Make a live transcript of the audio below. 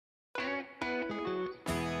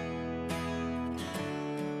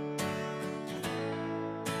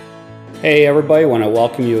Hey everybody, I want to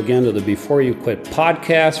welcome you again to the Before You Quit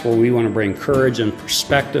podcast, where we want to bring courage and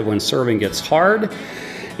perspective when serving gets hard.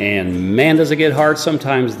 And man, does it get hard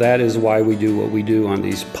sometimes. That is why we do what we do on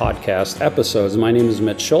these podcast episodes. My name is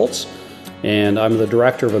Mitch Schultz, and I'm the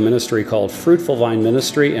director of a ministry called Fruitful Vine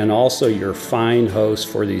Ministry, and also your fine host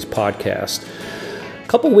for these podcasts. A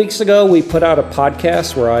couple weeks ago, we put out a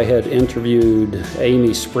podcast where I had interviewed Amy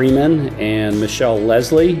Spreeman and Michelle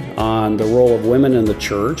Leslie on the role of women in the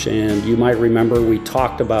church. And you might remember we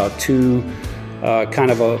talked about two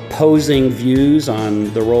kind of opposing views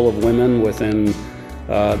on the role of women within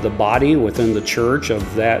the body, within the church,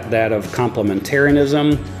 of that of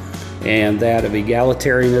complementarianism and that of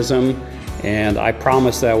egalitarianism. And I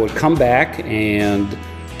promised that I would come back and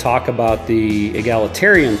talk about the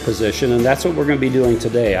egalitarian position, and that's what we're going to be doing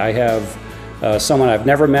today. I have someone I've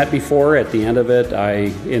never met before. At the end of it, I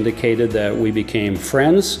indicated that we became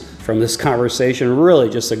friends from this conversation. Really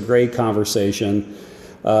just a great conversation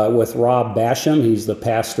with Rob Bashioum. He's the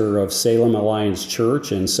pastor of Salem Alliance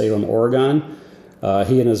Church in Salem, Oregon.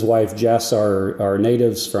 He and his wife Jess are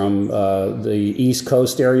natives from the East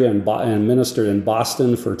Coast area and ministered in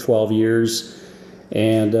Boston for 12 years.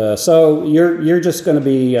 And so you're just going to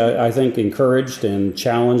be, I think, encouraged and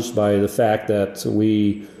challenged by the fact that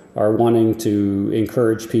we are wanting to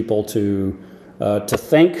encourage people to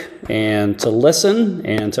think and to listen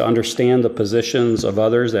and to understand the positions of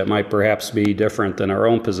others that might perhaps be different than our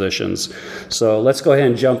own positions. So let's go ahead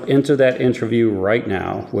and jump into that interview right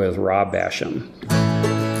now with Rob Bashioum.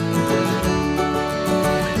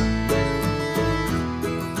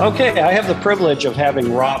 Okay, I have the privilege of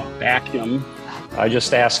having Rob Bashioum. I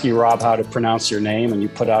just asked you, Rob, how to pronounce your name, and you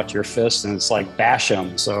put out your fist, and it's like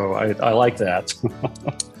Bashioum. So I like that.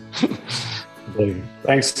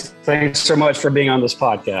 Thanks so much for being on this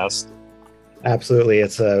podcast. Absolutely.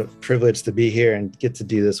 It's a privilege to be here and get to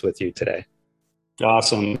do this with you today.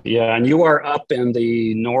 Awesome. Yeah. And you are up in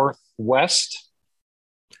the Northwest?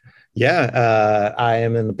 Yeah. I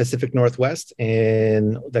am in the Pacific Northwest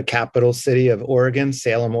in the capital city of Oregon,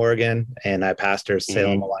 Salem, Oregon, and I pastor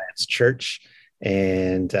Salem Alliance Church.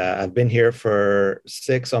 And I've been here for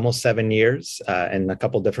almost 7 years in a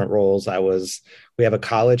couple different roles. We have a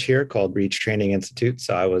college here called Reach Training Institute.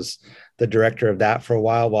 So I was the director of that for a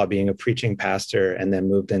while being a preaching pastor, and then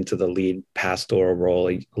moved into the lead pastoral role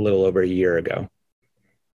a little over a year ago.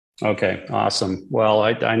 Okay, awesome. Well,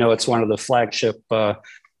 I know it's one of the flagship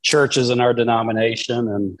churches in our denomination,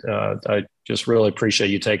 and I just really appreciate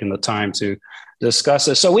you taking the time to discuss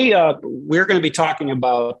this. So we're going to be talking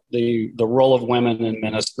about the role of women in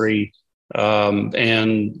ministry,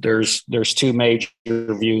 and there's two major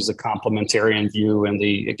views: the complementarian view and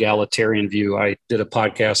the egalitarian view. I did a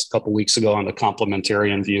podcast a couple weeks ago on the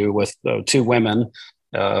complementarian view with two women,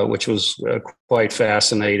 which was quite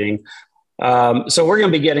fascinating. So we're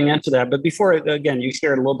going to be getting into that. But before, again, you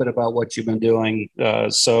shared a little bit about what you've been doing.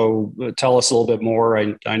 So tell us a little bit more.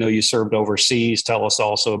 I know you served overseas. Tell us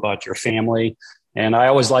also about your family. And I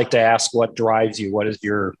always like to ask, what drives you? What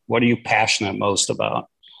are you passionate most about?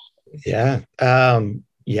 Yeah.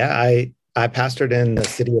 I pastored in the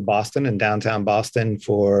city of Boston, in downtown Boston,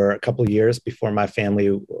 for a couple of years before my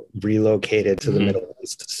family relocated to the Middle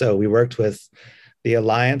East. So we worked with the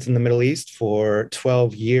Alliance in the Middle East for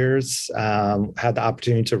 12 years, had the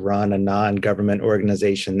opportunity to run a non-government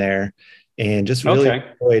organization there, and just really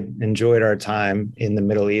enjoyed our time in the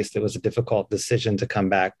Middle East. It was a difficult decision to come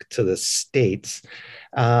back to the States.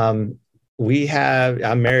 I'm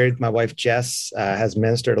married. My wife, Jess, has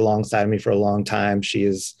ministered alongside me for a long time. She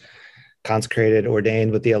is consecrated,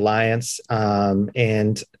 ordained with the Alliance.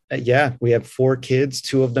 We have 4 kids.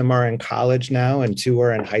 2 of them are in college now, and 2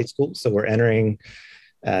 are in high school. So we're entering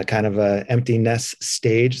kind of an empty nest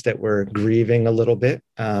stage that we're grieving a little bit,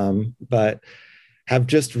 but have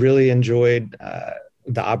just really enjoyed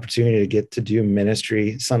the opportunity to get to do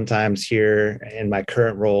ministry. Sometimes here in my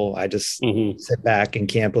current role, I just sit back and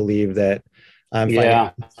can't believe that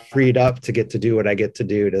I'm freed up to get to do what I get to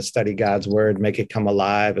do, to study God's word, make it come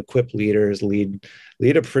alive, equip leaders, lead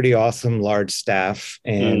a pretty awesome large staff.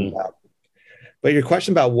 And but your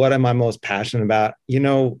question about what am I most passionate about,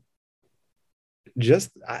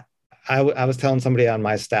 I was telling somebody on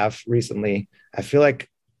my staff recently, I feel like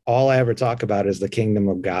all I ever talk about is the kingdom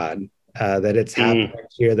of God, that it's happening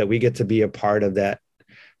here, that we get to be a part of that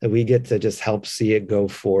we get to just help see it go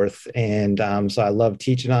forth. And so I love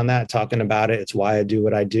teaching on that, talking about it. It's why I do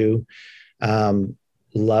what I do.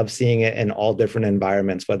 Love seeing it in all different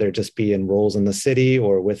environments, whether it just be in roles in the city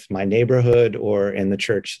or with my neighborhood or in the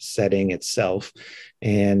church setting itself.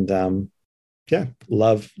 And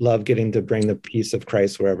love getting to bring the peace of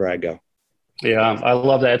Christ wherever I go. Yeah, I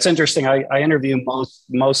love that. It's interesting. I interview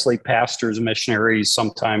mostly pastors, missionaries,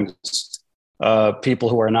 sometimes people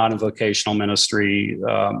who are not in vocational ministry.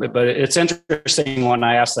 But it's interesting when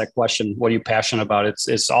I ask that question, "What are you passionate about?"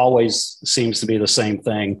 It's always seems to be the same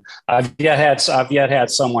thing. I've yet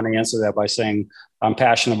had someone answer that by saying, "I'm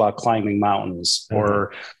passionate about climbing mountains,"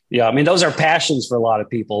 or yeah, I mean those are passions for a lot of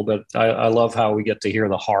people. But I love how we get to hear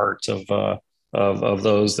the heart of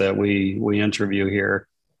those that we interview here.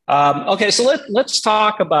 Okay, so let's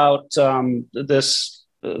talk about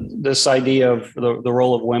this idea of the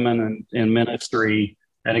role of women in ministry.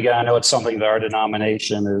 And again, I know it's something that our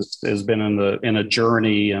denomination has been in a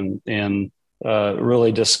journey and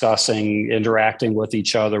really discussing, interacting with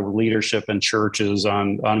each other, with leadership in churches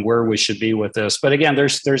on where we should be with this. But again,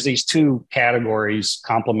 there's these two categories: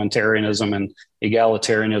 complementarianism and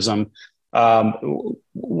egalitarianism.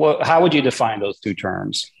 How would you define those two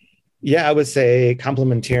terms? Yeah, I would say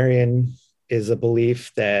complementarian is a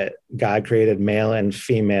belief that God created male and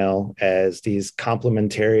female as these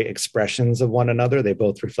complementary expressions of one another. They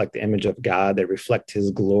both reflect the image of God, they reflect his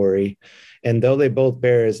glory. And though they both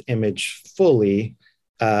bear his image fully,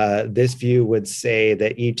 this view would say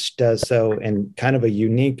that each does so in kind of a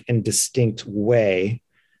unique and distinct way,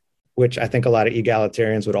 which I think a lot of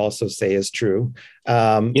egalitarians would also say is true. Yeah.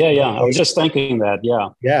 I was just thinking that. Yeah.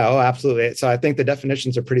 Yeah. Oh, absolutely. So I think the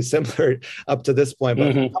definitions are pretty similar up to this point,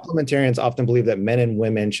 but complementarians often believe that men and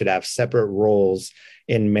women should have separate roles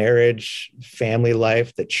in marriage, family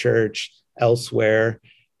life, the church, elsewhere.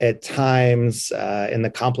 At times, in the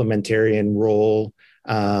complementarian role,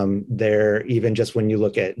 there, even just when you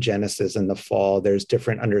look at Genesis and the fall, there's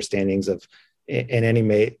different understandings of,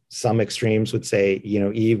 in some extremes would say,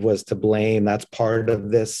 Eve was to blame. That's part of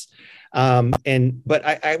this. But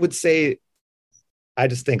I would say, I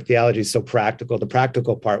just think theology is so practical. The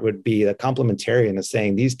practical part would be the complementarian is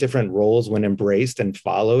saying these different roles, when embraced and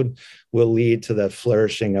followed, will lead to the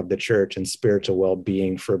flourishing of the church and spiritual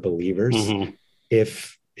well-being for believers.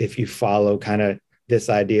 If you follow kind of this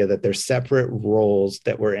idea that there's separate roles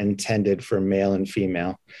that were intended for male and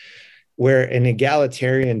female, where an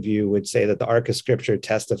egalitarian view would say that the arc of scripture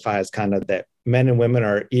testifies kind of that men and women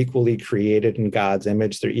are equally created in God's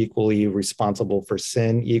image. They're equally responsible for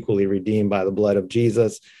sin, equally redeemed by the blood of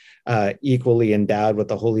Jesus, equally endowed with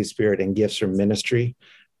the Holy Spirit and gifts from ministry.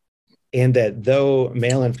 And that though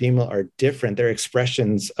male and female are different, their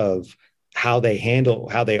expressions of how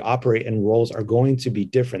they operate in roles are going to be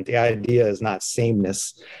different. The idea is not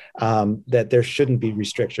sameness, that there shouldn't be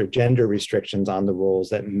gender restrictions on the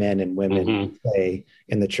roles that men and women play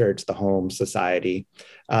in the church, the home, society.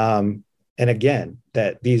 And again,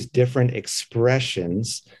 that these different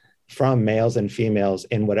expressions from males and females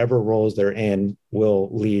in whatever roles they're in will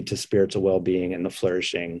lead to spiritual well-being and the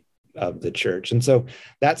flourishing of the church. And so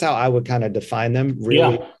that's how I would kind of define them.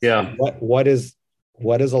 Really,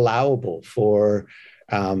 what is allowable for,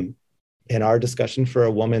 in our discussion, for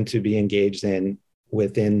a woman to be engaged in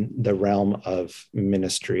within the realm of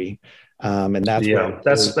ministry. And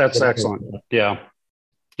that's that's excellent.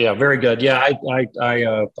 Yeah, very good. Yeah,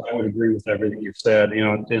 I would agree with everything you've said.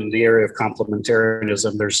 In the area of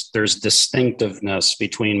complementarianism, there's distinctiveness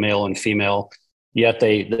between male and female, yet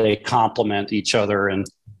they complement each other.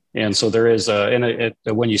 And so there is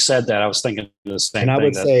when you said that, I was thinking the same thing. And I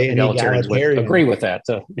would say an egalitarian would agree with that.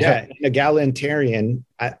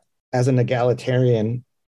 As an egalitarian,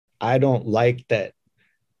 I don't like that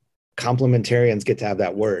complementarians get to have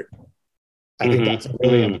that word. I think that's a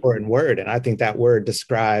really important word. And I think that word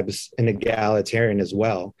describes an egalitarian as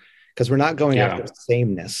well, because we're not going after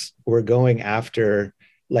sameness. We're going after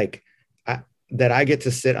that I get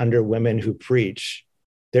to sit under women who preach.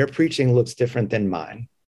 Their preaching looks different than mine,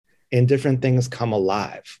 and different things come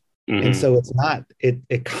alive. And so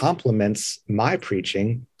it complements my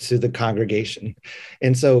preaching to the congregation.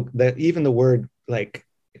 And so even the word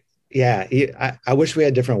I wish we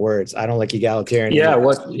had different words. I don't like egalitarian.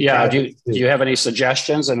 Do you have any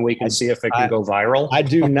suggestions, and we can see if it can go viral? I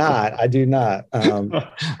do not.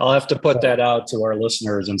 I'll have to put that out to our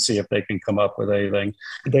listeners and see if they can come up with anything.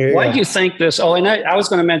 Why do you think this? Oh, and I was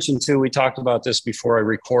going to mention too, we talked about this before I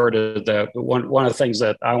recorded, that one of the things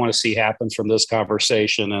that I want to see happen from this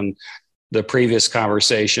conversation and the previous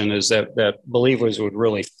conversation is that believers would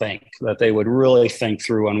really think, that they would really think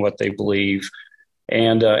through on what they believe.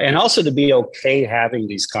 And also to be okay having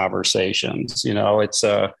these conversations.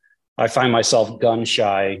 I find myself gun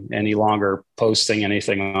shy any longer posting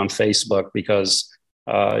anything on Facebook because,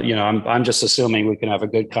 I'm just assuming we can have a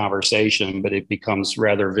good conversation, but it becomes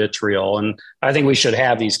rather vitriol. And I think we should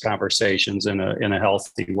have these conversations in a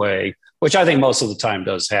healthy way, which I think most of the time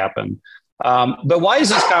does happen. But why is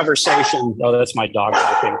this conversation? Oh, that's my dog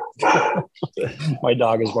barking. My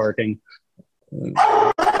dog is barking.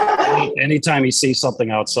 Anytime he sees something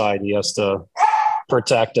outside, he has to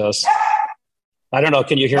protect us. I don't know.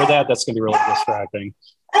 Can you hear that? That's going to be really distracting.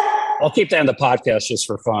 I'll keep that in the podcast just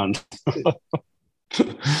for fun.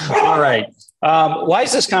 All right. Why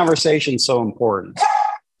is this conversation so important?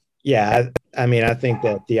 Yeah, I mean, I think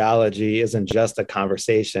that theology isn't just a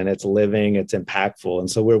conversation; it's living, it's impactful, and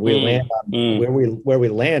so where we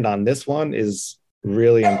land on this one is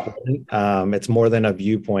really important. It's more than a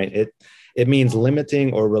viewpoint; it means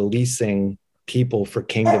limiting or releasing people for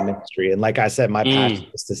kingdom ministry. And like I said, my passion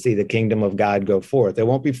is to see the kingdom of God go forth. It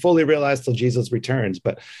won't be fully realized till Jesus returns,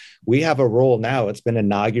 but we have a role now. It's been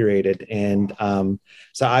inaugurated, and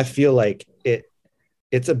so I feel like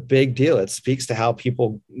it's a big deal. It speaks to how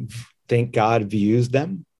people think God views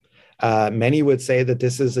them. Many would say that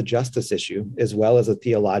this is a justice issue as well as a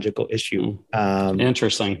theological issue.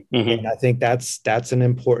 Interesting. And I think that's an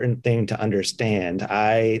important thing to understand.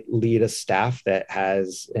 I lead a staff that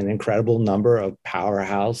has an incredible number of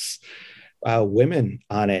powerhouse women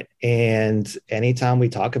on it. And anytime we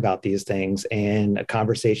talk about these things and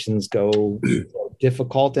conversations go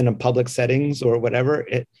difficult in a public settings or whatever,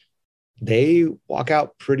 they walk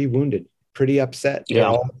out pretty wounded, pretty upset. They're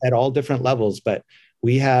all at all different levels, but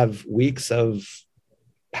we have weeks of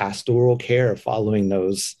pastoral care following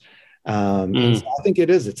those. And so I think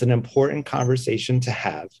it's an important conversation to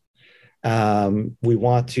have. We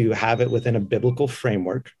want to have it within a biblical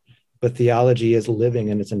framework, but theology is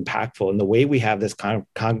living and it's impactful. And the way we have this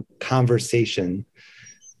conversation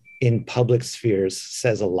in public spheres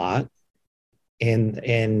says a lot, and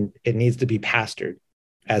it needs to be pastored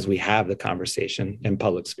as we have the conversation in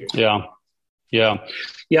public sphere. Yeah.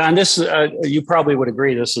 And this, you probably would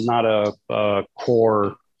agree, this is not a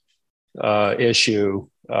core issue.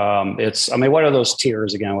 What are those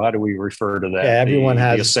tiers again? How do we refer to that? Yeah, everyone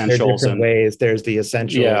has the essentials different ways. There's the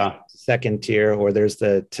essential second tier, or there's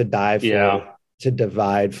the to die for, to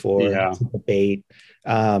divide for, to debate.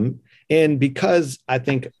 And because I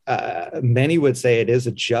think many would say it is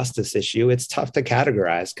a justice issue, it's tough to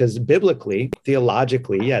categorize because biblically,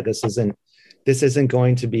 theologically, this wasn't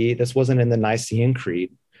in the Nicene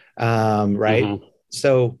Creed, right?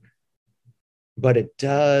 So, but it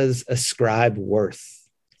does ascribe worth.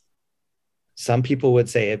 Some people would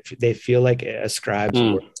say they feel like it ascribes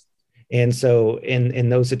worth. And so in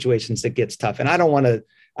those situations, it gets tough. And I don't want to,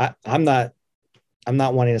 I'm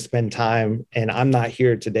not wanting to spend time, and I'm not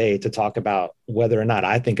here today to talk about whether or not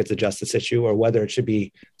I think it's a justice issue or whether it should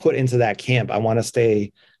be put into that camp. I want to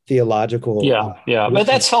stay theological. But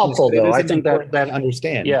that's helpful, though. I think that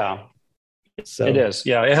understand. Yeah, so it is.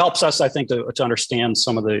 Yeah, it helps us, I think, to understand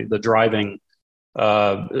some of the driving,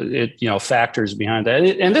 factors behind that.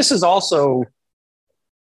 And this is also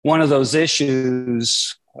one of those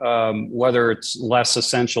issues, whether it's less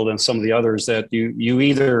essential than some of the others, that you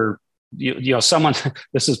either someone,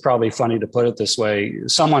 this is probably funny to put it this way,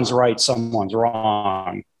 someone's right, someone's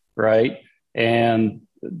wrong, right? And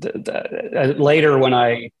later when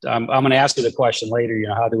I'm going to ask you the question later,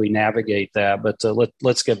 how do we navigate that? But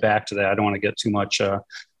let's get back to that. I don't want to get too much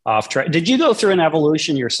off track. Did you go through an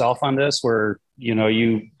evolution yourself on this where,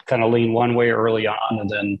 you kind of lean one way early on and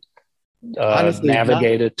then honestly,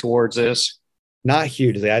 navigated towards this? Not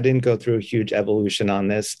hugely. I didn't go through a huge evolution on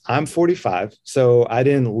this. I'm 45, so I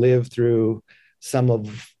didn't live through some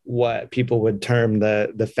of what people would term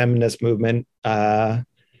the feminist movement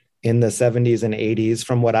in the 70s and 80s.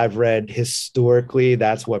 From what I've read historically,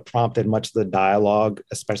 that's what prompted much of the dialogue,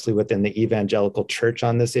 especially within the evangelical church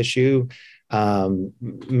on this issue.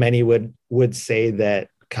 Many would say that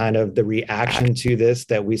kind of the reaction to this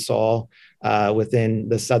that we saw within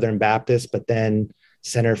the Southern Baptists, but then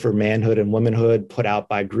Center for Manhood and Womanhood put out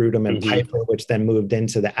by Grudem and Piper, which then moved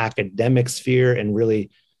into the academic sphere and really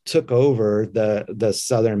took over the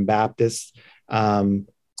Southern Baptists. And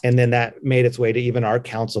then that made its way to even our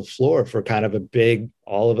council floor for kind of a big,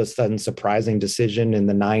 all of a sudden surprising decision in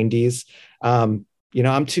the 90s. I'm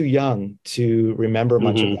too young to remember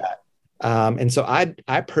much of that. And so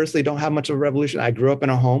I personally don't have much of a revolution. I grew up in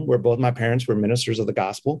a home where both my parents were ministers of the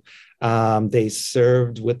gospel. They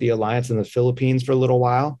served with the Alliance in the Philippines for a little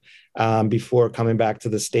while before coming back to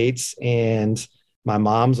the States. And my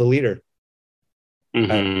mom's a leader.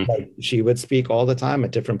 She would speak all the time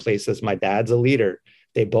at different places. My dad's a leader.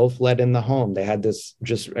 They both led in the home. They had this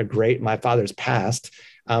my father's passed,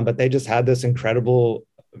 but they just had this incredible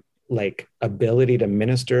ability to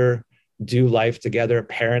minister, do life together,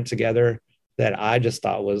 parent together, that I just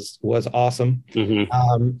thought was awesome.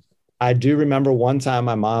 I do remember one time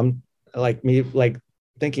my mom,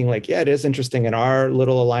 thinking like, yeah, it is interesting. In our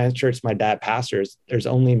little Alliance church, my dad pastors, there's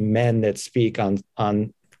only men that speak on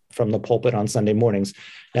from the pulpit on Sunday mornings.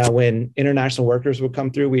 Now, when international workers would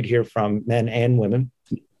come through, we'd hear from men and women.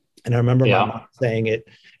 And I remember my mom saying it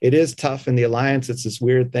is tough in the Alliance. It's this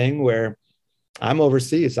weird thing where I'm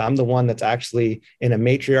overseas. I'm the one that's actually in a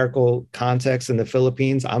matriarchal context in the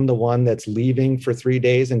Philippines. I'm the one that's leaving for 3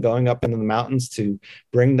 days and going up into the mountains to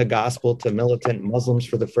bring the gospel to militant Muslims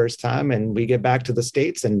for the first time. And we get back to the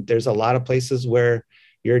States, and there's a lot of places where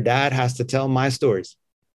your dad has to tell my stories.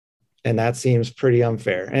 And that seems pretty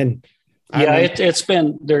unfair. And it's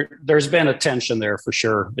been there's been a tension there for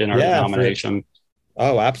sure in our denomination.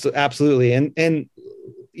 Absolutely. And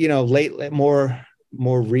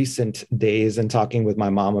more recent days and talking with my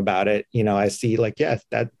mom about it, I see like, yes,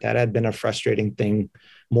 that had been a frustrating thing,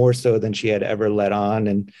 more so than she had ever let on.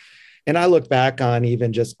 And I look back on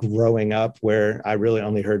even just growing up where I really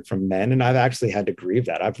only heard from men, and I've actually had to grieve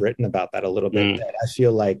that. I've written about that a little bit. That I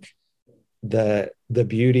feel like the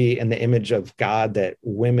beauty and the image of God that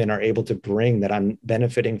women are able to bring that I'm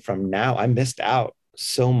benefiting from now, I missed out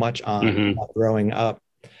so much on growing up.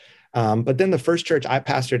 But then the first church I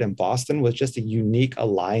pastored in Boston was just a unique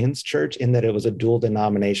Alliance church in that it was a dual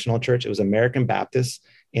denominational church. It was American Baptist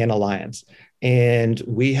and Alliance. And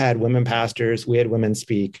we had women pastors, we had women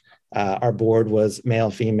speak. Our board was male,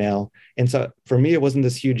 female. And so for me, it wasn't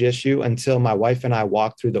this huge issue until my wife and I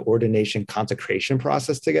walked through the ordination consecration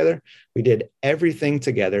process together. We did everything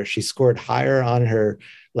together. She scored higher on her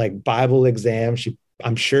Bible exam.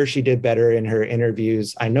 I'm sure she did better in her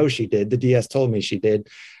interviews. I know she did. The DS told me she did.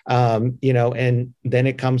 And then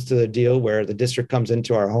it comes to the deal where the district comes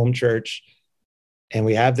into our home church and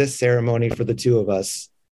we have this ceremony for the two of us,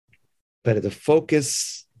 but the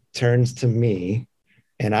focus turns to me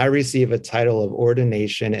and I receive a title of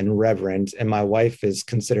ordination and reverend, and my wife is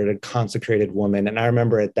considered a consecrated woman. And I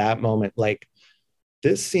remember at that moment,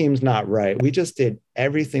 this seems not right. We just did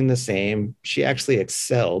everything the same. She actually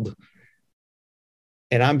excelled.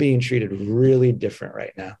 And I'm being treated really different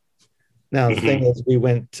right now. Now, the thing is, we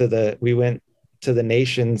went to the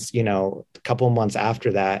nations, a couple of months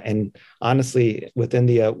after that. And honestly, within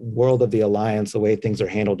the world of the Alliance, the way things are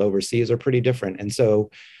handled overseas are pretty different. And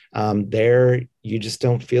so there, you just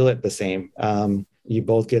don't feel it the same. You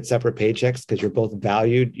both get separate paychecks because you're both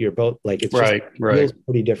valued. You're both it's right. Feels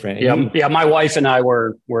pretty different. And my wife and I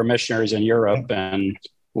were missionaries in Europe, and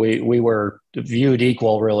we were viewed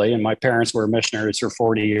equal, really. And my parents were missionaries for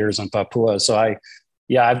 40 years in Papua. So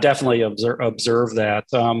I've definitely observed that.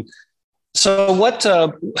 So what,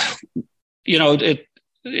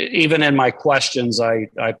 even in my questions, I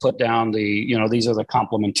put down these are the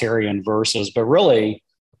complementarian verses, but really,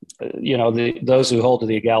 those who hold to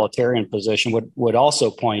the egalitarian position would also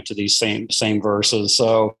point to these same verses.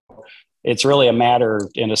 So it's really a matter,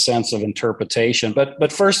 in a sense, of interpretation.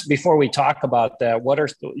 But first, before we talk about that, what are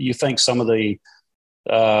you think some of the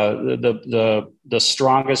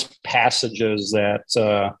strongest passages that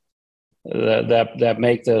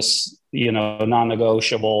make this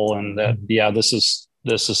non-negotiable, and that this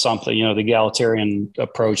is something, the egalitarian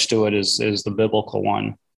approach to it is the biblical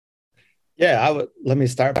one? Yeah, let me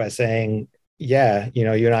start by saying, you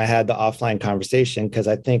and I had the offline conversation because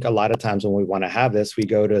I think a lot of times when we want to have this, we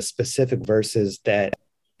go to specific verses that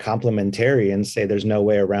complementarians say there's no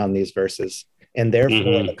way around these verses. And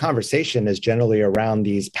therefore, the conversation is generally around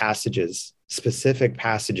these passages, specific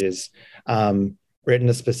passages written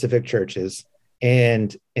to specific churches.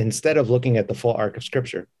 And instead of looking at the full arc of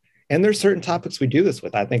Scripture, and there's certain topics we do this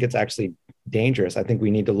with, I think it's actually dangerous. I think we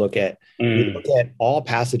need to look at all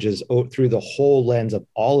passages through the whole lens of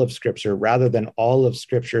all of Scripture, rather than all of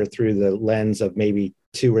Scripture through the lens of maybe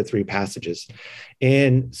 2 or 3 passages.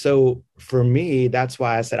 And so for me, that's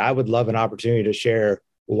why I said I would love an opportunity to share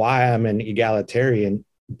why I'm an egalitarian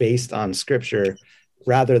based on Scripture,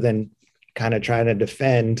 rather than kind of trying to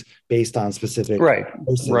defend based on specific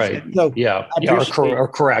verses. Right. So or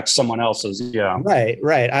correct someone else's. Yeah.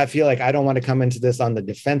 Right. I feel like I don't want to come into this on the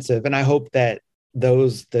defensive, and I hope that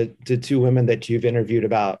the 2 women that you've interviewed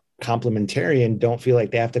about complementarian don't feel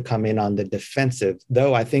like they have to come in on the defensive,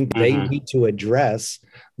 though I think they need to address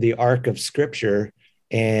the arc of Scripture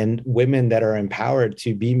and women that are empowered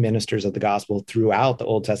to be ministers of the gospel throughout the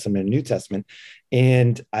Old Testament and New Testament.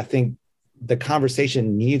 And I think the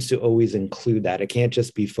conversation needs to always include that. It can't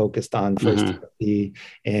just be focused on First Timothy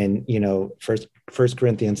and First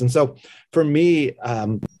Corinthians. And so for me,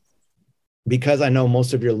 because I know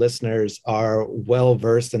most of your listeners are well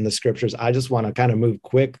versed in the Scriptures, I just want to kind of move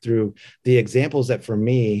quick through the examples that for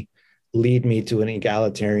me lead me to an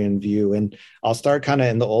egalitarian view. And I'll start kind of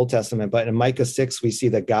in the Old Testament, but in Micah 6, we see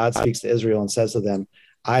that God speaks to Israel and says to them,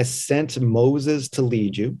 I sent Moses to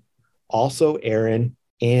lead you, also Aaron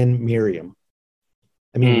and Miriam.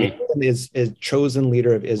 I mean, Miriam is chosen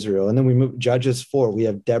leader of Israel. And then we move Judges 4. We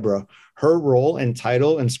have Deborah. Her role and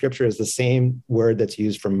title in scripture is the same word that's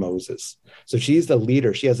used for Moses. So she's the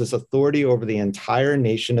leader. She has this authority over the entire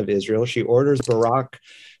nation of Israel. She orders Barak,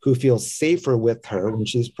 who feels safer with her when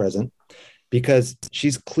she's present, because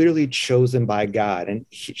she's clearly chosen by God. And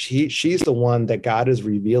she's the one that God is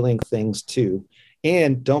revealing things to.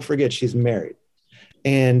 And don't forget, she's married.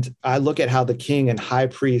 And I look at how the king and high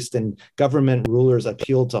priest and government rulers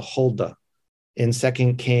appealed to Huldah in 2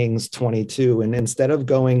 Kings 22. And instead of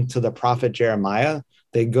going to the prophet Jeremiah,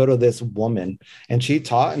 they go to this woman. And she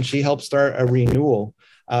taught and she helped start a renewal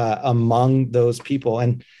among those people.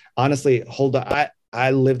 And honestly, Huldah,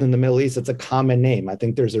 I lived in the Middle East. It's a common name. I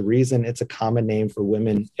think there's a reason it's a common name for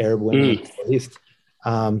women, Arab women in the Middle East.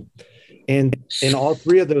 And in all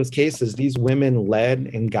three of those cases, these women led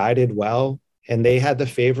and guided well, and they had the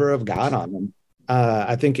favor of God on them.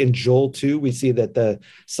 I think in Joel 2, we see that the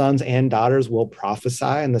sons and daughters will prophesy,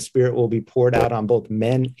 and the Spirit will be poured out on both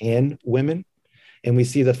men and women. And we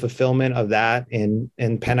see the fulfillment of that in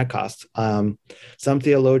Pentecost. Some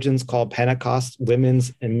theologians call Pentecost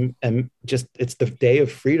women's, and just it's the day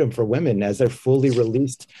of freedom for women as they're fully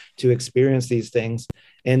released to experience these things.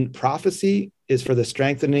 And prophecy is for the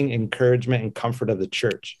strengthening, encouragement, and comfort of the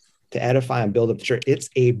church, to edify and build up the church. It's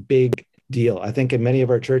a big deal. I think in many of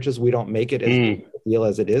our churches, we don't make it as big a deal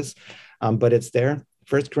as it is, but it's there.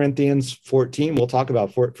 1 Corinthians 14, we'll talk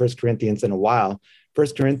about 1 Corinthians in a while. 1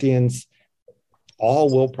 Corinthians, all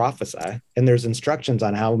will prophesy, and there's instructions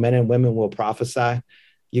on how men and women will prophesy.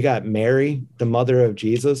 You got Mary, the mother of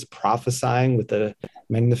Jesus, prophesying with the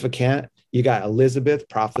Magnificat. You got Elizabeth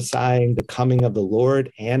prophesying the coming of the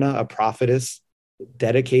Lord. Anna, a prophetess,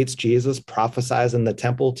 dedicates Jesus, prophesies in the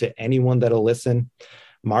temple to anyone that'll listen.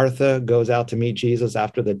 Martha goes out to meet Jesus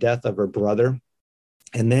after the death of her brother,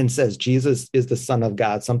 and then says Jesus is the Son of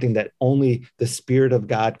God, something that only the Spirit of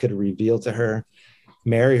God could reveal to her.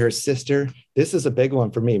 Mary, her sister, this is a big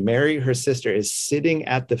one for me. Mary, her sister, is sitting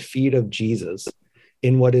at the feet of Jesus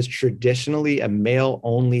in what is traditionally a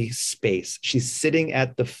male-only space. She's sitting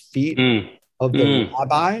at the feet of the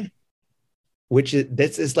rabbi,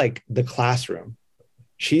 this is like the classroom.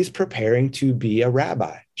 She's preparing to be a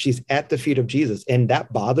rabbi. She's at the feet of Jesus, and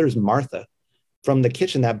that bothers Martha. From the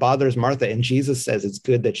kitchen, that bothers Martha, and Jesus says it's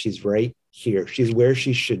good that she's right here. She's where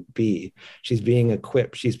she should be. She's being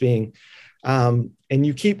equipped. She's being... and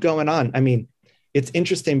you keep going on. I mean, it's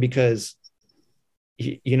interesting because,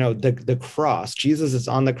 the cross, Jesus is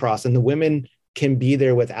on the cross, and the women can be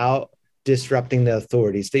there without disrupting the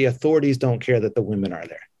authorities. The authorities don't care that the women are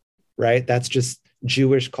there, right? That's just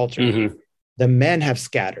Jewish culture. The men have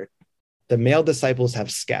scattered. The male disciples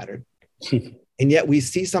have scattered. And yet we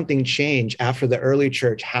see something change after the early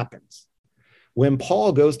church happens. When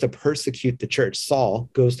Paul goes to persecute the church, Saul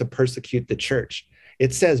goes to persecute the church.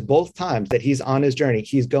 It says both times that he's on his journey,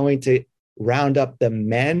 he's going to round up the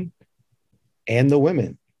men and the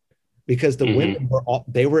women, because the women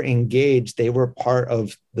were engaged. They were part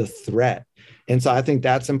of the threat. And so I think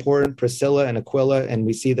that's important. Priscilla and Aquila, and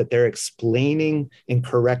we see that they're explaining and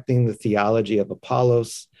correcting the theology of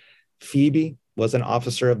Apollos. Phoebe was an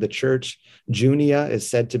officer of the church. Junia is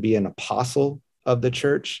said to be an apostle of the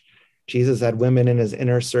church. Jesus had women in his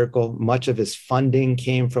inner circle. Much of his funding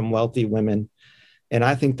came from wealthy women. And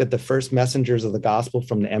I think that the first messengers of the gospel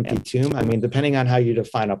from the empty tomb, I mean, depending on how you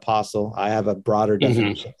define apostle, I have a broader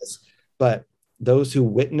definition of this, but those who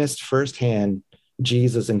witnessed firsthand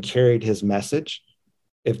Jesus and carried his message,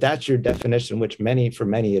 if that's your definition, which for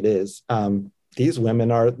many it is, these women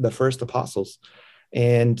are the first apostles.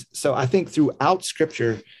 And so I think throughout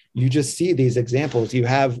scripture, you just see these examples. You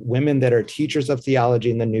have women that are teachers of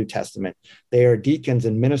theology in the New Testament. They are deacons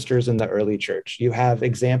and ministers in the early church. You have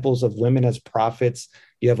examples of women as prophets.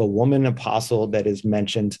 You have a woman apostle that is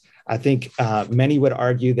mentioned. I think many would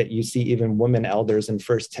argue that you see even women elders in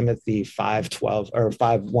 1 Timothy 5:12 or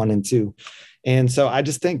 5:1-2. And so I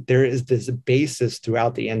just think there is this basis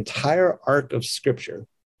throughout the entire arc of scripture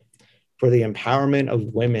for the empowerment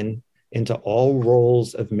of women into all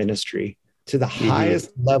roles of ministry, to the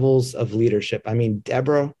highest levels of leadership. I mean,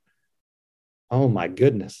 Deborah, oh my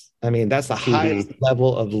goodness. I mean, that's the highest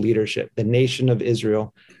level of leadership, the nation of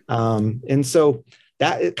Israel. And so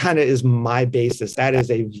that kind of is my basis. That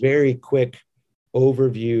is a very quick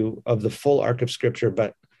overview of the full arc of scripture,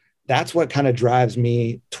 but that's what kind of drives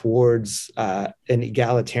me towards an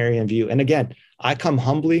egalitarian view. And again, I come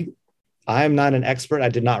humbly. I'm not an expert. I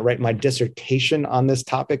did not write my dissertation on this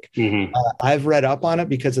topic. Mm-hmm. I've read up on it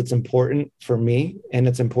because it's important for me and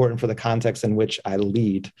it's important for the context in which I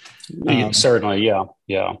lead. Certainly. Yeah.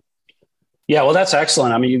 Yeah. Yeah, well, that's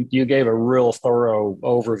excellent. I mean, you gave a real thorough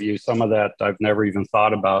overview. Some of that I've never even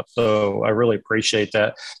thought about, so I really appreciate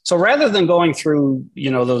that. So rather than going through,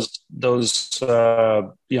 those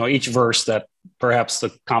each verse that perhaps the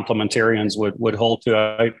complementarians would hold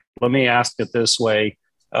to, let me ask it this way: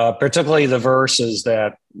 particularly the verses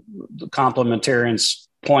that the complementarians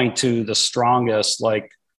point to the strongest,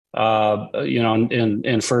 like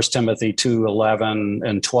in 1 Timothy 2:11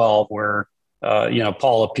 and 12, where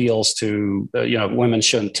Paul appeals to, women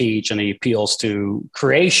shouldn't teach, and he appeals to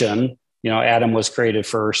creation. Adam was created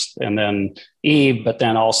first and then Eve, but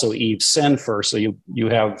then also Eve sinned first. So you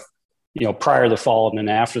have, prior to the fall and then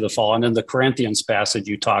after the fall. And then the Corinthians passage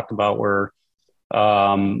you talked about where,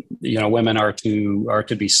 women are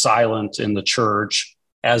to be silent in the church,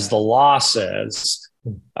 as the law says.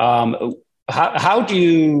 How do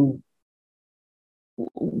you,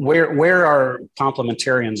 where are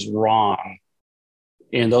complementarians wrong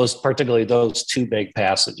in those, particularly those two big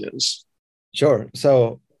passages? Sure.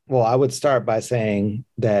 So, well, I would start by saying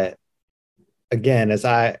that, again, as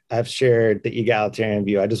I've shared the egalitarian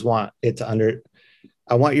view, I just want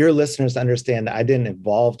I want your listeners to understand that I didn't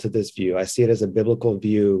evolve to this view. I see it as a biblical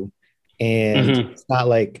view, and it's not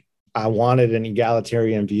like I wanted an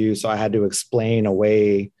egalitarian view, so I had to explain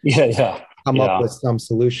away, come up with some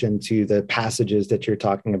solution to the passages that you're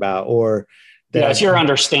talking about, or that it's your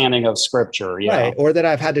understanding of scripture, right? Or that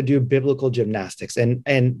I've had to do biblical gymnastics, and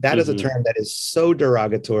that is a term that is so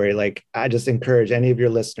derogatory. Like, I just encourage any of your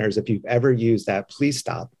listeners, if you've ever used that, please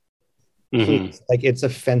stop. Please. Like, it's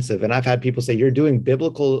offensive, and I've had people say you're doing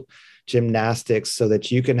biblical gymnastics so that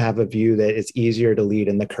you can have a view that it's easier to lead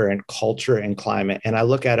in the current culture and climate. And I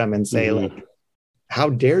look at them and say, like, how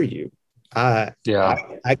dare you? I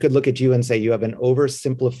could look at you and say you have an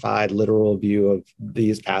oversimplified literal view of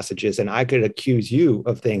these passages, and I could accuse you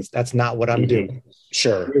of things. That's not what I'm doing.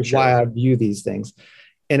 Here's why I view these things.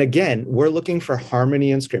 And again, we're looking for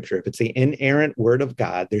harmony in scripture. If it's the inerrant word of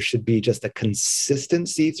God, there should be just a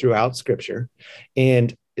consistency throughout scripture.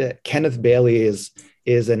 And Kenneth Bailey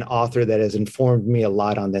is an author that has informed me a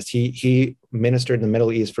lot on this. He ministered in the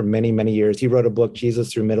Middle East for many, many years. He wrote a book,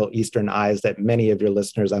 Jesus Through Middle Eastern Eyes, that many of your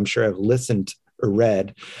listeners, I'm sure, have listened or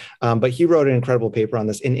read. But he wrote an incredible paper on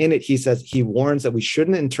this. And in it, he says, he warns that we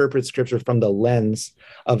shouldn't interpret scripture from the lens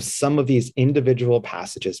of some of these individual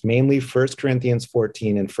passages, mainly 1 Corinthians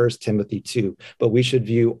 14 and 1 Timothy 2. But we should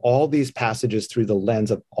view all these passages through the lens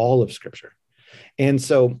of all of scripture. And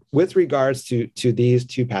so with regards to these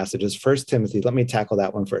two passages, 1 Timothy, let me tackle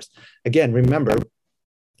that one first. Again, remember,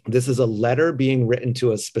 this is a letter being written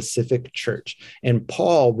to a specific church. And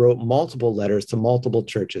Paul wrote multiple letters to multiple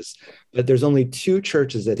churches, but there's only two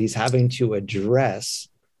churches that he's having to address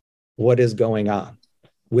what is going on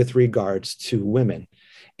with regards to women.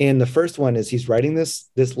 And the first one is he's writing this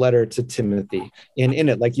letter to Timothy. And in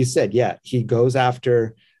it, like you said, he goes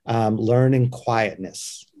after learn in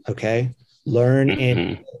quietness, okay? Learn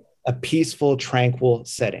in a peaceful, tranquil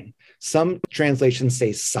setting. Some translations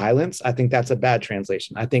say silence. I think that's a bad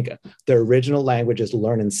translation. I think the original language is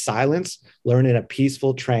learn in silence, learn in a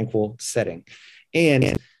peaceful, tranquil setting.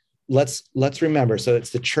 And let's remember, so it's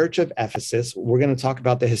the church of Ephesus. We're going to talk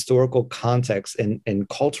about the historical context and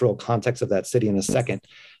cultural context of that city in a second.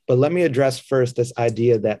 But let me address first this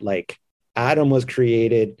idea that, like, Adam was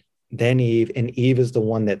created, then Eve, and Eve is the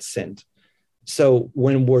one that sinned. So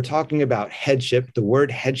when we're talking about headship, the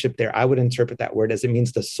word headship there, I would interpret that word as it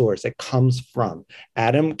means the source. It comes from.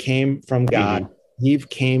 Adam came from God. Eve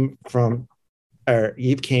came from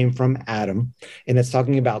Adam, and it's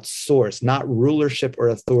talking about source, not rulership or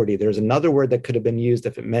authority. There's another word that could have been used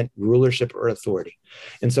if it meant rulership or authority.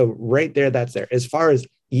 And so right there, that's there. As far as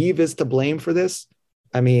Eve is to blame for this,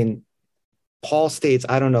 I mean, Paul states,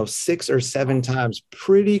 6 or 7 times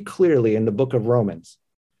pretty clearly in the book of Romans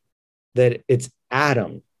that it's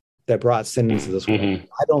Adam that brought sin into this world.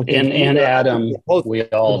 I don't think in Adam we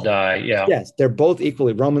all die. Yeah. Yes, they're both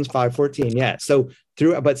equally. Romans 5:14. Yeah. So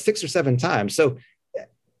but 6 or 7 times. So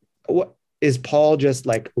what is Paul just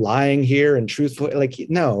like lying here and truthful? Like,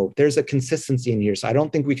 no, there's a consistency in here. So I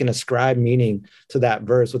don't think we can ascribe meaning to that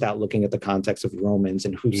verse without looking at the context of Romans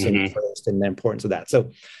and who sinned first and the importance of that.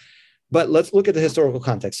 So, but let's look at the historical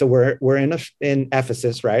context. So we're in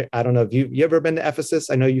Ephesus, right? I don't know if you ever been to Ephesus.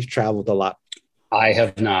 I know you've traveled a lot. I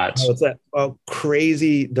have not. It's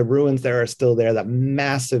crazy. The ruins there are still there. That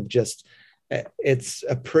massive, just it's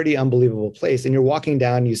a pretty unbelievable place. And you're walking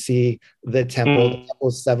down, you see the temple. The temple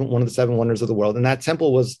is one of the seven wonders of the world. And that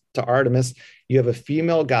temple was to Artemis. You have a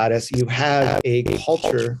female goddess. You have a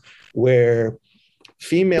culture where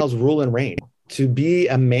females rule and reign. To be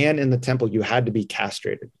a man in the temple, you had to be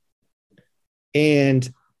castrated. And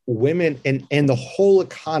women and the whole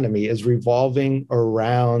economy is revolving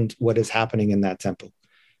around what is happening in that temple.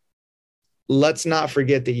 Let's not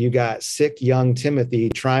forget that you got sick young Timothy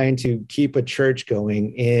trying to keep a church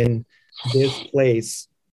going in this place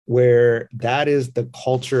where that is the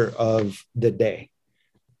culture of the day.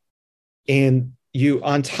 And you,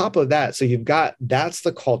 on top of that, so you've got, that's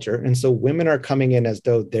the culture. And so women are coming in as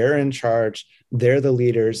though they're in charge, they're the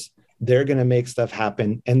leaders, they're going to make stuff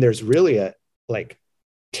happen. And there's really a like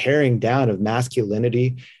tearing down of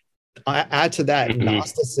masculinity. Add to that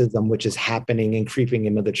Gnosticism, which is happening and creeping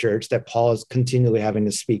into the church that Paul is continually having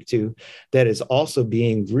to speak to, that is also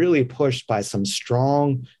being really pushed by some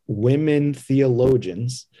strong women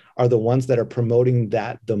theologians are the ones that are promoting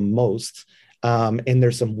that the most. And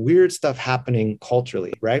there's some weird stuff happening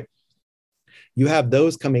culturally, right? You have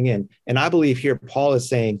those coming in. And I believe here Paul is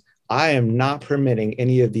saying, I am not permitting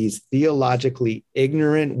any of these theologically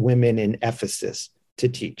ignorant women in Ephesus to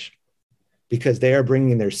teach, because they are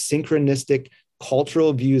bringing their synchronistic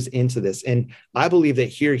cultural views into this. And I believe that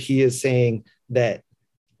here he is saying that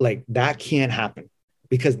like that can't happen,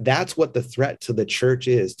 because that's what the threat to the church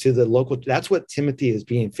is, to the local. That's what Timothy is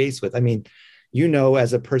being faced with. I mean, you know,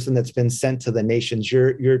 as a person that's been sent to the nations,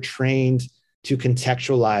 you're trained to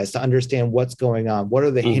contextualize, to understand what's going on. What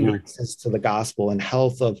are the hindrances to the gospel and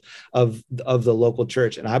health of the local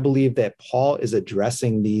church? And I believe that Paul is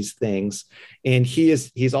addressing these things. And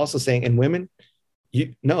he's also saying, and women,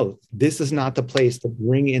 this is not the place to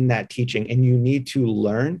bring in that teaching. And you need to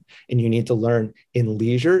learn, and you need to learn in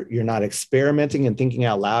leisure. You're not experimenting and thinking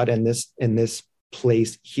out loud in this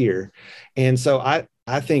place here. And so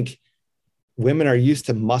I think women are used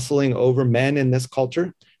to muscling over men in this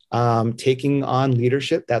culture, taking on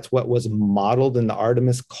leadership. That's what was modeled in the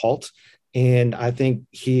Artemis cult. And I think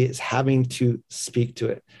he is having to speak to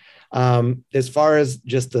it. As far as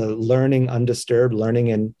just the learning undisturbed,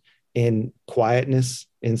 learning in quietness,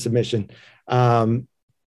 in submission.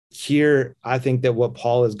 Here, I think that what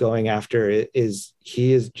Paul is going after is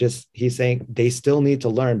he's saying they still need to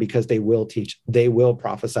learn, because they will teach, they will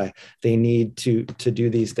prophesy, they need to do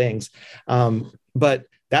these things. But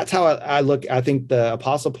that's how I look. I think the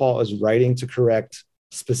Apostle Paul is writing to correct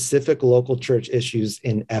specific local church issues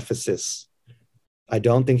in Ephesus. I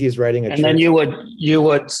don't think he's writing a and church. then you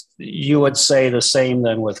would say the same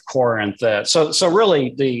then with Corinth. So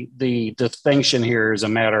really the distinction here is a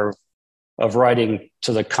matter of writing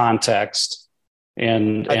to the context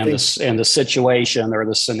and the situation or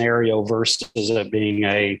the scenario versus it being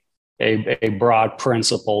a broad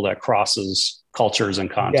principle that crosses cultures and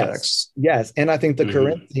contexts. Yes. And I think the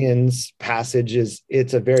Corinthians passage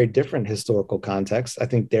it's a very different historical context. I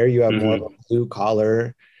think there you have more of a blue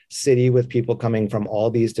collar city with people coming from all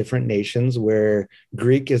these different nations where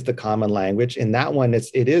Greek is the common language. In that one,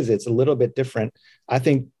 it's a little bit different. I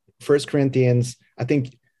think 1 Corinthians,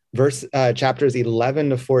 chapters 11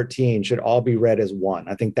 to 14 should all be read as one.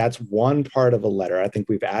 I think that's one part of a letter. I think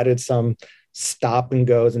we've added some stop and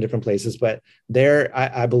goes in different places, but there,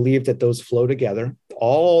 I believe that those flow together.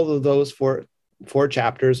 All of those four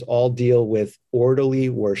chapters all deal with orderly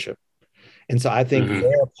worship. And so I think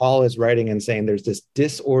there Paul is writing and saying there's this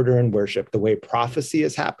disorder in worship, the way prophecy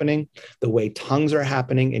is happening, the way tongues are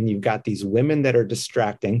happening, and you've got these women that are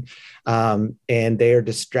distracting, and they are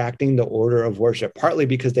distracting the order of worship, partly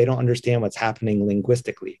because they don't understand what's happening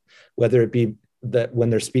linguistically, whether it be that when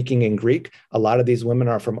they're speaking in Greek, a lot of these women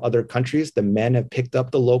are from other countries. The men have picked up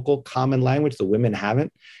the local common language. The women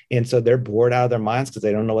haven't. And so they're bored out of their minds because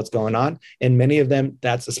they don't know what's going on. And many of them,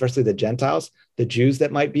 that's especially the Gentiles, the Jews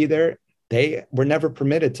that might be there, they were never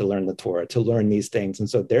permitted to learn the Torah, to learn these things. And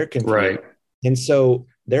so they're confused. Right. And so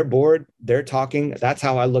they're bored, they're talking. That's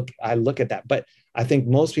how I look at that. But I think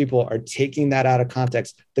most people are taking that out of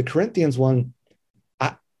context. The Corinthians one,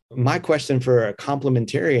 my question for a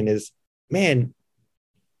complementarian is, man,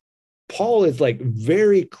 Paul is like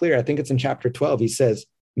very clear. I think it's in chapter 12. He says,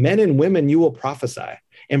 men and women, you will prophesy.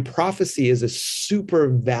 And prophecy is a super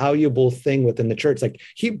valuable thing within the church. Like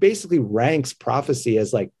he basically ranks prophecy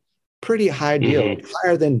as like pretty high deal,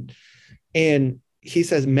 higher than, and he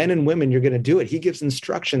says, men and women, you're going to do it. He gives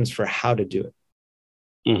instructions for how to do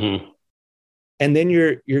it. And then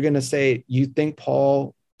you're going to say, you think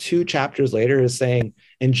Paul 2 chapters later is saying,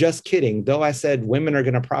 and just kidding, though I said women are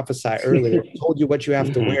going to prophesy earlier, I told you what you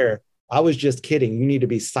have to wear. I was just kidding. You need to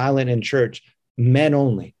be silent in church, men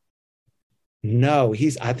only. No,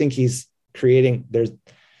 I think he's creating,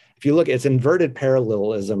 if you look, it's inverted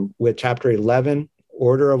parallelism with chapter 11,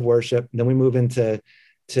 order of worship. Then we move into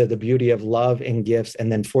the beauty of love and gifts.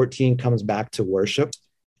 And then 14 comes back to worship,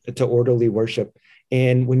 to orderly worship.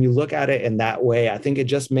 And when you look at it in that way, I think it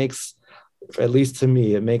just makes, at least to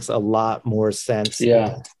me, it makes a lot more sense.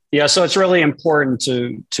 Yeah. Yeah. So it's really important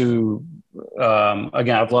to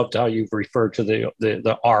again, I've loved how you've referred to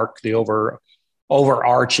the arc, the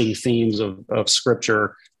overarching themes of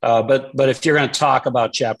scripture. But if you're going to talk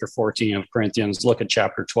about chapter 14 of Corinthians, look at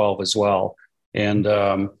chapter 12 as well, and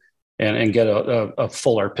get a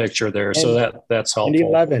fuller picture there. So that's helpful. And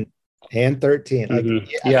 11 and 13. Like,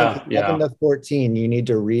 Mm-hmm. I think 11 to 14, you need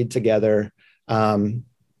to read together. And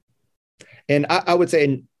I would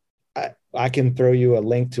say, I can throw you a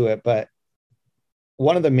link to it, but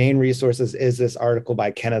one of the main resources is this article by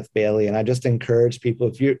Kenneth Bailey. And I just encourage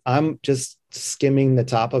people, I'm just skimming the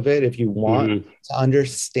top of it. If you want to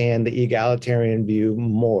understand the egalitarian view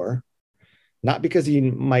more, not because you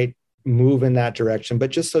might move in that direction, but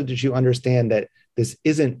just so that you understand that this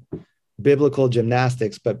isn't biblical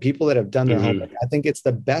gymnastics, but people that have done their homework. I think it's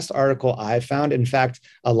the best article I've found. In fact,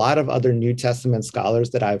 a lot of other New Testament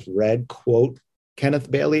scholars that I've read quote Kenneth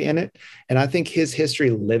Bailey in it. And I think his history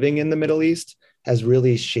living in the Middle East has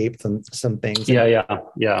really shaped some things. Yeah.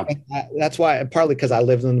 That's why, partly because I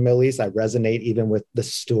lived in the Middle East, I resonate even with the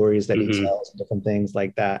stories that he tells, different things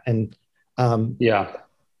like that. And yeah.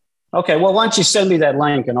 Okay. Well, why don't you send me that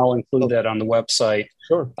link and I'll include that on the website.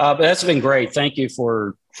 Sure. But that's been great. Thank you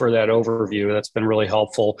for that overview. That's been really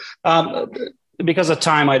helpful. Because of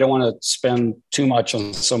time, I don't want to spend too much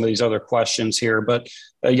on some of these other questions here, but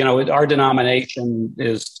our denomination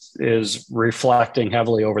is reflecting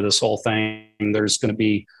heavily over this whole thing. There's going to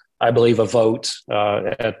be, I believe, a vote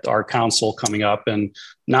at our council coming up, and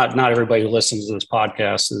not everybody who listens to this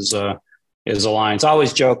podcast is aligned. I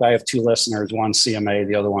always joke I have two listeners, one CMA,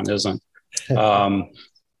 the other one isn't.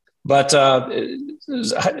 But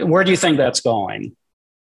where do you think that's going?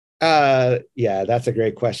 Yeah, that's a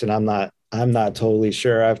great question. I'm not totally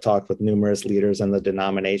sure. I've talked with numerous leaders in the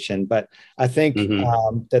denomination, but I think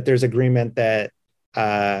that there's agreement that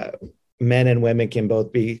men and women can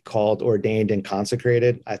both be called ordained and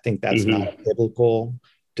consecrated. I think that's not a biblical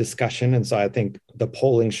discussion. And so I think the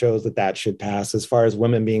polling shows that should pass. As far as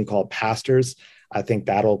women being called pastors, I think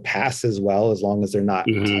that'll pass as well, as long as they're not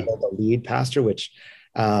titled a lead pastor, which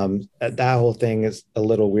that whole thing is a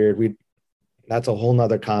little weird. That's a whole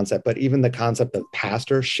nother concept, but even the concept of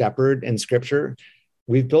pastor, shepherd in scripture,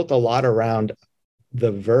 we've built a lot around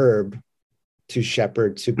the verb to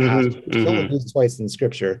shepherd, to pastor. Still used twice in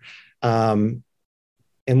scripture. And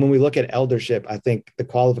when we look at eldership, I think the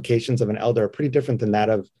qualifications of an elder are pretty different than that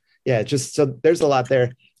of, just, so there's a lot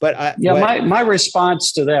there. But my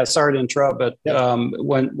response to that, sorry to interrupt, but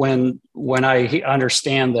when I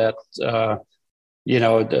understand that,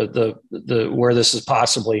 the where this is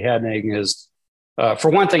possibly heading is, for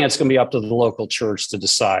one thing, it's going to be up to the local church to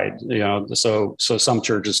decide, so some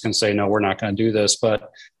churches can say, no, we're not going to do this,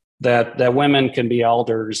 but that women can be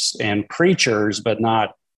elders and preachers, but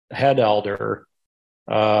not head elder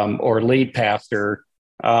or lead pastor.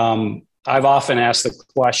 I've often asked the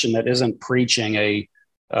question, that isn't preaching a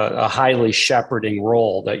highly shepherding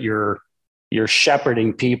role, that you're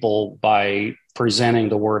shepherding people by presenting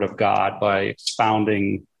the word of God, by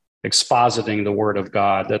expositing the word of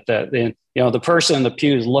God, that the person in the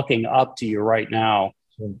pew is looking up to you right now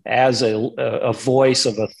as a voice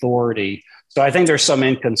of authority. So I think there's some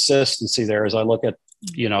inconsistency there as I look at,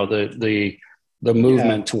 the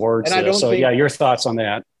movement towards this. So your thoughts on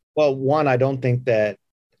that? Well, one, I don't think that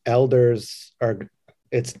elders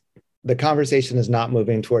the conversation is not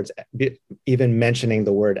moving towards even mentioning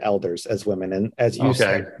the word elders as women. And as you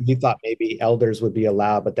said, you thought maybe elders would be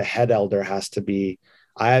allowed, but the head elder has to be,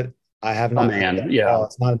 I have not.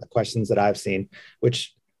 It's not in the questions that I've seen,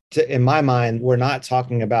 which in my mind, we're not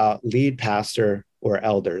talking about lead pastor or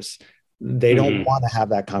elders. They don't want to have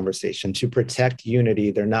that conversation. To protect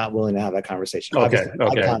unity, they're not willing to have that conversation. Okay.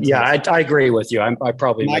 I agree with you. I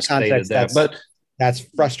probably misstated that, but that's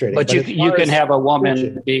frustrating. But you can have a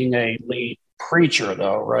woman being a lead preacher,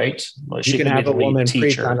 though, right? Well, you can have a woman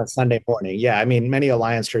preach on a Sunday morning. Yeah, I mean, many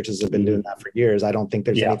Alliance churches have been doing that for years. I don't think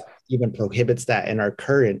there's anything that even prohibits that in our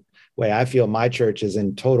current way. I feel my church is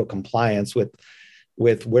in total compliance with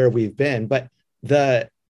where we've been. But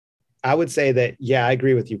I would say that, I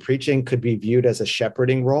agree with you. Preaching could be viewed as a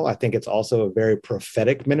shepherding role. I think it's also a very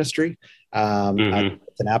prophetic ministry.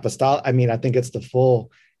 It's an apostolic. I mean, I think it's the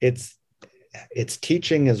full. It's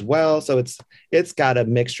teaching as well. So it's got a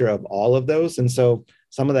mixture of all of those. And so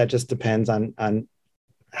some of that just depends on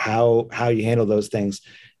how you handle those things.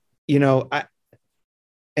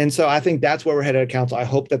 And so I think that's where we're headed at council. I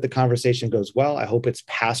hope that the conversation goes well. I hope it's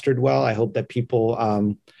pastored well. I hope that people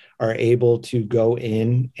are able to go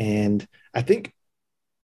in, and I think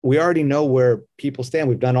we already know where people stand.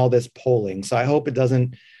 We've done all this polling. So I hope it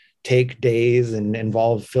doesn't take days and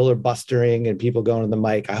involve filibustering and people going to the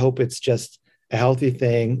mic. I hope it's just a healthy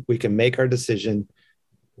thing. We can make our decision.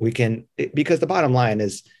 Because the bottom line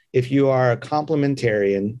is, if you are a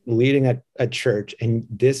complementarian leading a church and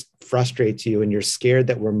this frustrates you and you're scared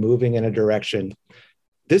that we're moving in a direction,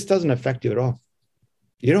 this doesn't affect you at all.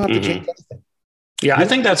 You don't have to change anything. Yeah, I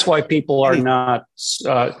think that's why people are not.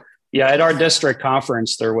 At our district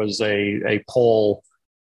conference, there was a poll.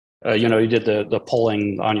 You did the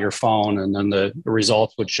polling on your phone, and then the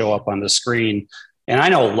results would show up on the screen. And I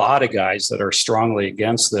know a lot of guys that are strongly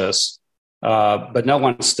against this. But no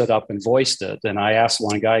one stood up and voiced it. And I asked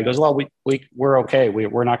one guy, he goes, well, we're okay.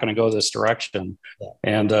 We're not going to go this direction. Yeah.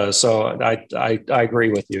 And so I agree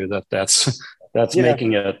with you that's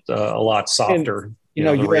making it a lot softer, and,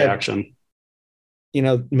 the reaction.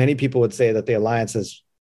 Many people would say that the Alliance has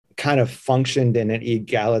kind of functioned in an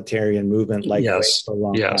egalitarian movement like for a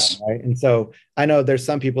long time, right? And so I know there's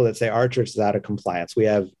some people that say our church is out of compliance. We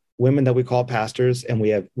have women that we call pastors, and we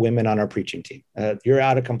have women on our preaching team. You're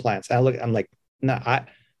out of compliance. I'm like, no,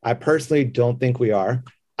 I personally don't think we are.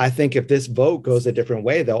 I think if this vote goes a different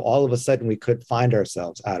way, though, all of a sudden we could find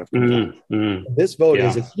ourselves out of compliance. This vote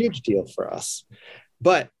is a huge deal for us.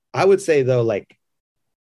 But I would say, though, like,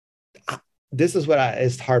 this is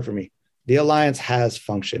it's hard for me. The Alliance has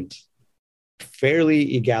functioned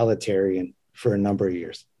fairly egalitarian for a number of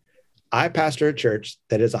years. I pastor a church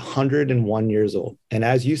that is 101 years old. And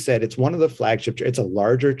as you said, it's one of the flagship, it's a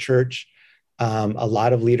larger church. A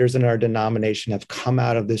lot of leaders in our denomination have come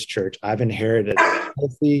out of this church. I've inherited a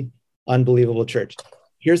healthy, unbelievable church.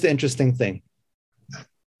 Here's the interesting thing.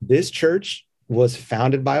 This church was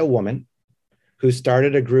founded by a woman who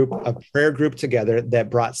started a prayer group together that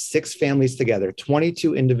brought 6 families together,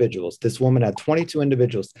 22 individuals. This woman had 22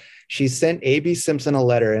 individuals. She sent A.B. Simpson a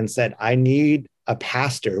letter and said, I need a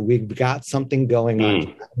pastor. We've got something going on.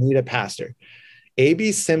 I need a pastor.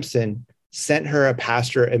 A.B. Simpson sent her a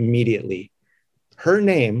pastor immediately. Her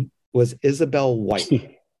name was Isabel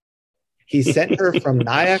White. He sent her from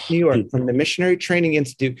Nyack, New York, from the Missionary Training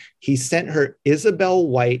Institute. He sent her Isabel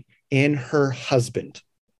White and her husband.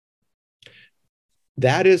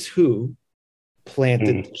 That is who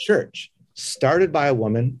planted the church. Started by a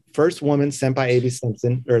woman. First woman sent by A.B.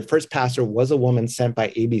 Simpson, or first pastor was a woman sent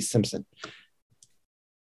by A.B. Simpson.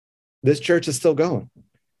 This church is still going.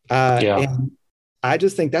 And I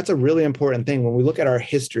just think that's a really important thing. When we look at our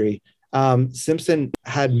history, Simpson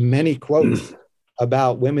had many quotes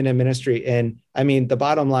about women in ministry. And I mean, the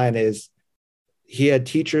bottom line is he had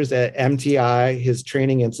teachers at MTI, his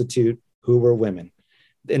training institute, who were women.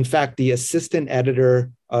 In fact, the assistant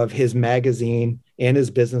editor of his magazine and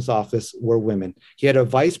his business office were women. He had a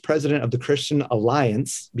vice president of the Christian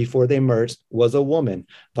Alliance before they merged, was a woman.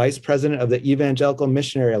 Vice president of the Evangelical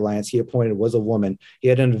Missionary Alliance he appointed was a woman. He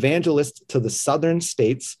had an evangelist to the southern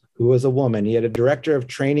states who was a woman. He had a director of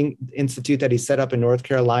training institute that he set up in North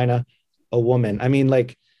Carolina, a woman. I mean,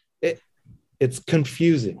 like, it's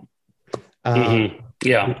confusing.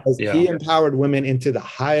 Because he empowered women into the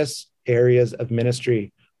highest areas of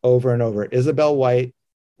ministry over and over. Isabel White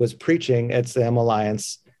was preaching at Sam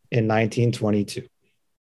Alliance in 1922.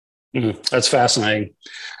 That's fascinating.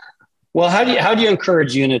 Well, how do you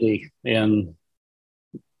encourage unity in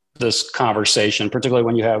this conversation, particularly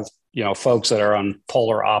when you have folks that are on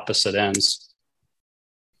polar opposite ends?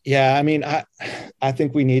 Yeah, I mean, I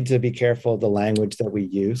think we need to be careful of the language that we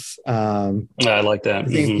use. I like that. I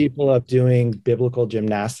think people are doing biblical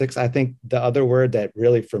gymnastics. I think the other word that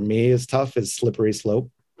really for me is tough is slippery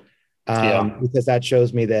slope. Because that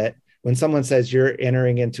shows me that when someone says you're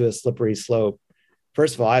entering into a slippery slope,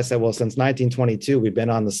 first of all, I said, well, since 1922, we've been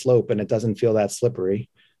on the slope and it doesn't feel that slippery.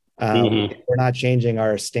 We're not changing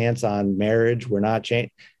our stance on marriage. We're not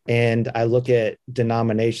changing. And I look at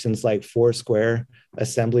denominations like Foursquare,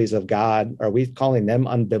 Assemblies of God. Are we calling them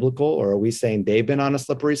unbiblical, or are we saying they've been on a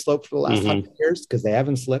slippery slope for the last 100 years because they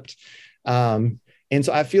haven't slipped? And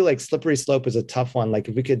so I feel like slippery slope is a tough one. Like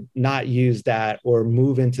if we could not use that or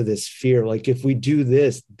move into this fear, like if we do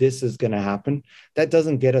this, this is going to happen. That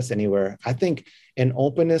doesn't get us anywhere. I think an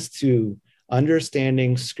openness to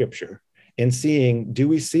understanding scripture and seeing, do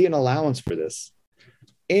we see an allowance for this?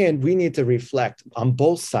 And we need to reflect on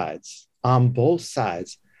both sides.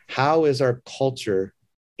 How is our culture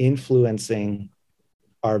influencing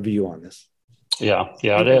our view on this? Yeah.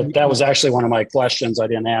 That was actually one of my questions I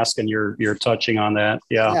didn't ask, and you're touching on that.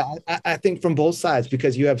 Yeah. I think from both sides,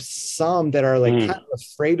 because you have some that are like kind of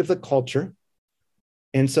afraid of the culture.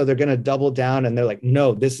 And so they're going to double down and they're like,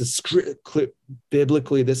 no, this is clear.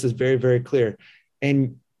 Biblically, this is very, very clear.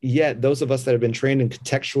 And yet those of us that have been trained in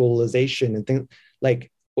contextualization and things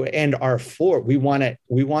like, and are for, we want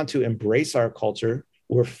to embrace our culture.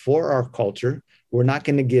 We're for our culture. We're not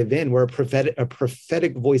going to give in. We're a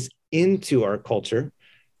prophetic voice into our culture.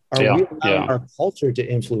 Are we allowing our culture to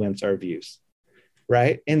influence our views?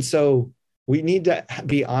 Right. And so we need to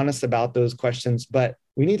be honest about those questions, but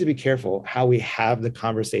we need to be careful how we have the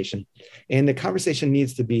conversation. And the conversation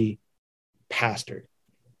needs to be pastored.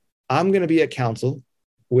 I'm going to be at council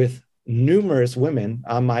with numerous women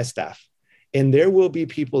on my staff. And there will be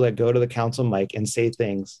people that go to the council mic and say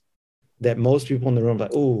things that most people in the room are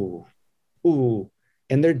like, ooh,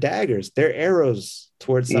 and they're daggers, they're arrows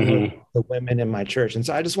towards some of the women in my church. And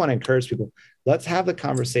so I just want to encourage people, let's have the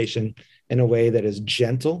conversation in a way that is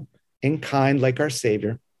gentle and kind, like our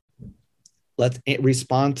Savior. Let's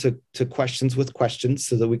respond to questions with questions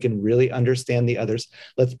so that we can really understand the others.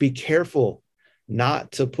 Let's be careful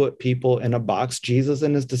not to put people in a box. Jesus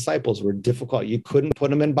and his disciples were difficult. You couldn't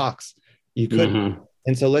put them in box. You couldn't.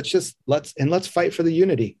 And so let's fight for the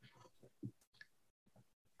unity.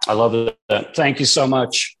 I love that. Thank you so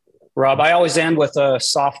much, Rob. I always end with a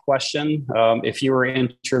soft question. If you were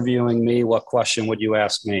interviewing me, what question would you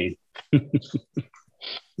ask me?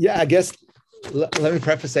 Yeah, I guess let me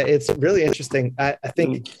preface it. It's really interesting. I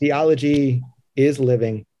think theology is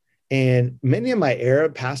living. And many of my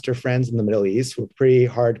Arab pastor friends in the Middle East were pretty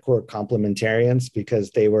hardcore complementarians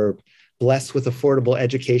because they were blessed with affordable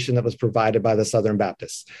education that was provided by the Southern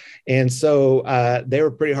Baptists. And so they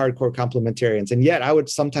were pretty hardcore complementarians. And yet I would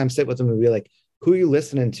sometimes sit with them and be like, who are you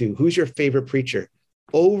listening to? Who's your favorite preacher?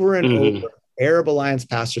 Over and over, Arab Alliance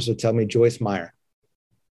pastors would tell me Joyce Meyer.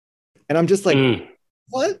 And I'm just like,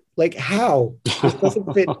 what? Like, how? This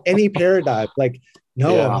doesn't fit any paradigm. Like,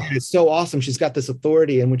 no, man, it's so awesome. She's got this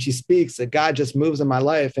authority. And when she speaks, that God just moves in my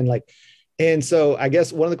life. And so I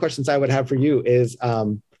guess one of the questions I would have for you is,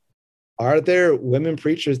 are there women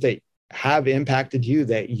preachers that have impacted you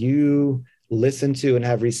that you listen to and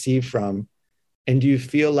have received from? And do you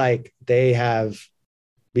feel like they have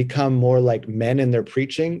become more like men in their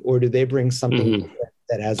preaching, or do they bring something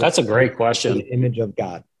that has That's a great question. The image of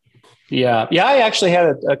God? Yeah. I actually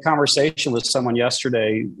had a conversation with someone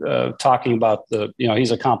yesterday talking about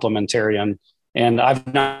he's a complementarian, and I've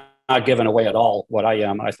not given away at all what I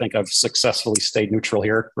am. I think I've successfully stayed neutral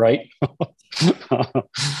here, right?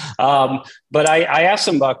 But I asked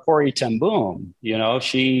him about Corrie ten Boom.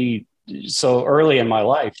 She, so early in my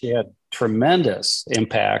life, she had tremendous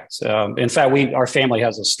impact. In fact, our family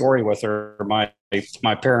has a story with her.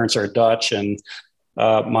 My parents are Dutch, and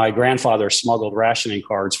my grandfather smuggled rationing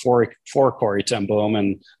cards for Corrie ten Boom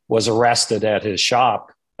and was arrested at her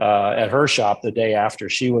shop the day after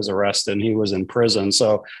she was arrested, and he was in prison.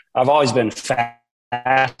 So I've always been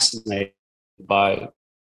fascinated by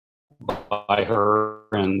her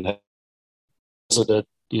and visited,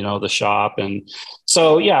 the shop. And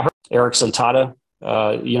so, Erickson Tata,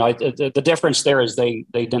 the difference there is they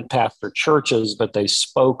didn't pastor churches, but they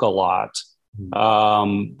spoke a lot.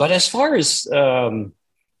 But as far as, I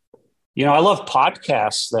love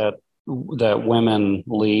podcasts that women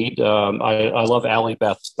lead. I love Allie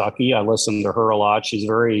Beth Stuckey. I listen to her a lot. She's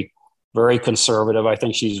very, very conservative. I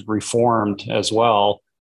think she's reformed as well.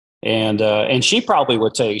 And she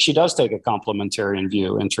probably she does take a complementarian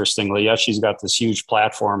view, interestingly. Yes, she's got this huge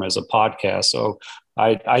platform as a podcast. So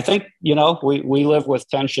I think, we live with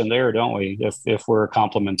tension there, don't we? If we're a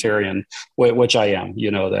complementarian, which I am,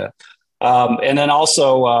 that. And then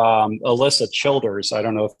also Alyssa Childers. I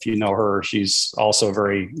don't know if you know her. She's also a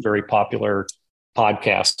very, very popular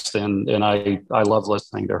podcast, and I love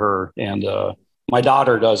listening to her. And my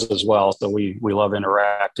daughter does as well. So we love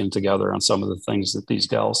interacting together on some of the things that these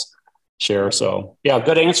gals share. So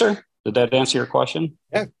good answer. Did that answer your question?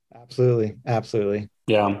 Yeah, absolutely. Absolutely.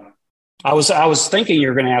 Yeah. I was thinking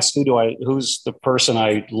you're going to ask who's the person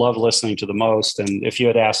I love listening to the most. And if you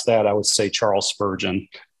had asked that, I would say Charles Spurgeon.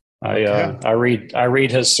 I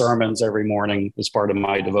read his sermons every morning as part of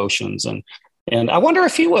my devotions. And I wonder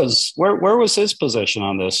if he was, where was his position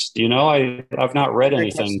on this? Do you know? I've not read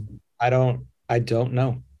anything. I don't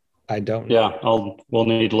know. Yeah, we'll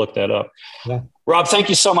need to look that up. Yeah. Rob, thank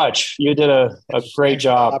you so much. You did a great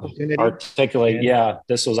job articulating. Yeah,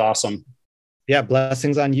 this was awesome. Yeah,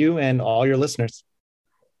 blessings on you and all your listeners.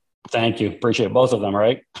 Thank you. Appreciate both of them,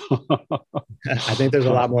 right? I think there's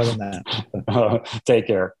a lot more than that. Take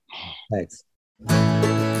care. Thanks.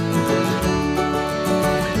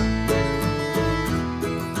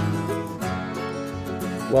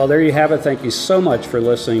 Well, there you have it. Thank you so much for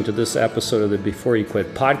listening to this episode of the Before You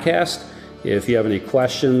Quit podcast. If you have any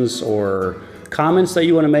questions or comments that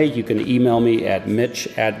you want to make, you can email me at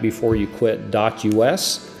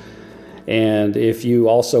mitch@beforeyouquit.us. And if you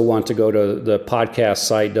also want to go to the podcast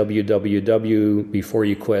site,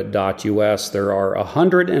 www.beforeyouquit.us, there are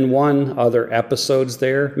 101 other episodes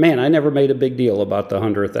there. Man, I never made a big deal about the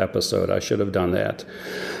 100th episode. I should have done that.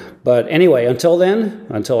 But anyway, until then,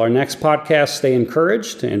 until our next podcast, stay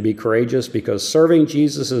encouraged and be courageous, because serving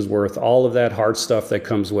Jesus is worth all of that hard stuff that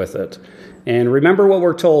comes with it. And remember what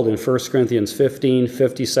we're told in 1 Corinthians 15,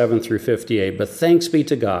 57 through 58. But thanks be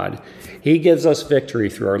to God, He gives us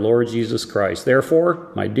victory through our Lord Jesus Christ. Therefore,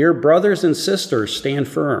 my dear brothers and sisters, stand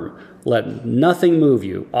firm. Let nothing move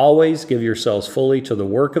you. Always give yourselves fully to the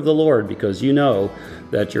work of the Lord, because you know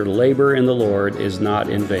that your labor in the Lord is not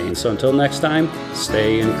in vain. So until next time,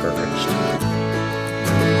 stay encouraged.